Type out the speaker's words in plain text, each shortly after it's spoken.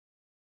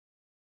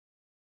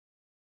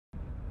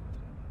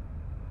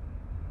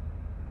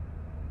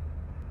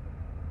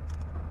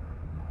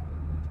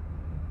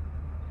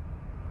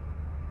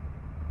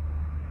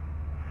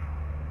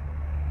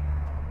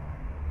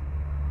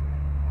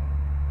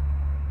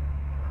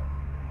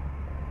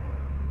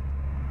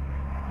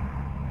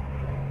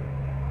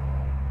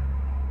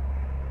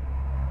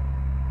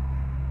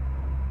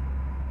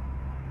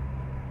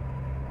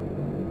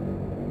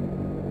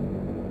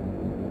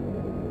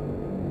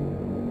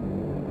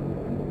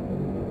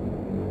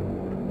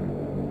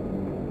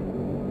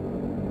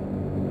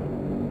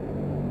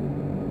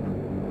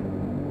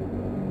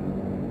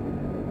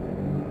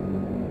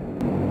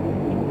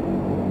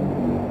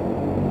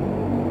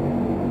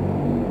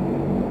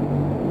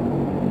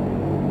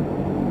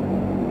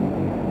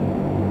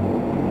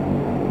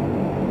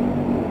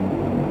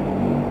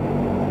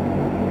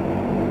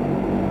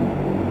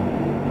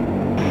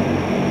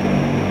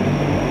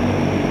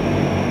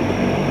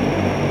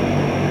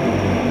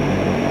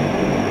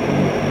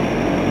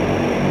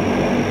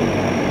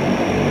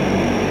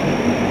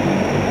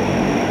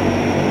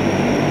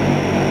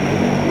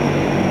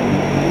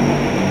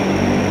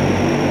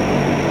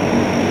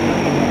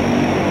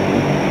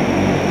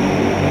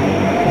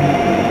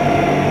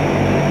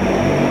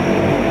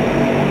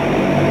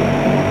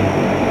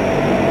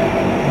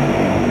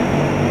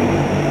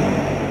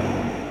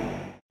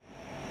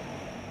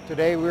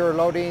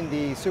piloting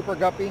the Super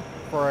Guppy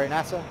for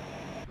NASA.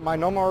 My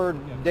normal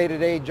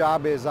day-to-day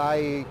job is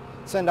I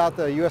send out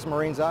the U.S.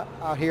 Marines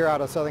out here out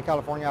of Southern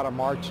California out of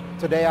March.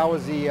 Today I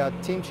was the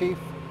team chief,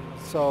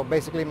 so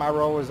basically my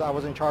role was I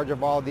was in charge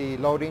of all the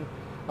loading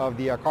of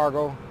the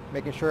cargo,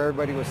 making sure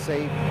everybody was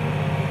safe.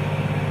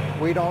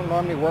 We don't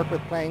normally work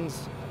with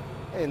planes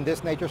in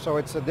this nature, so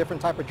it's a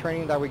different type of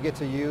training that we get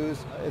to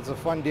use. It's a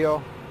fun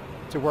deal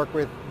to work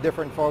with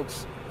different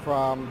folks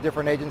from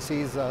different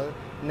agencies,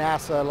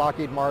 NASA,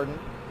 Lockheed Martin,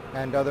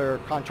 and other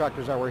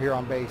contractors that were here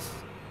on base.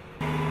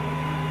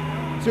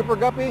 Super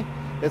Guppy,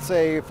 it's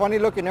a funny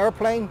looking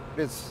airplane.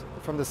 It's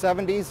from the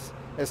 70s.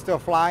 It's still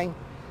flying,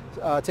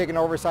 taking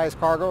oversized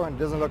cargo, and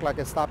doesn't look like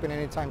it's stopping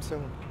anytime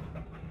soon.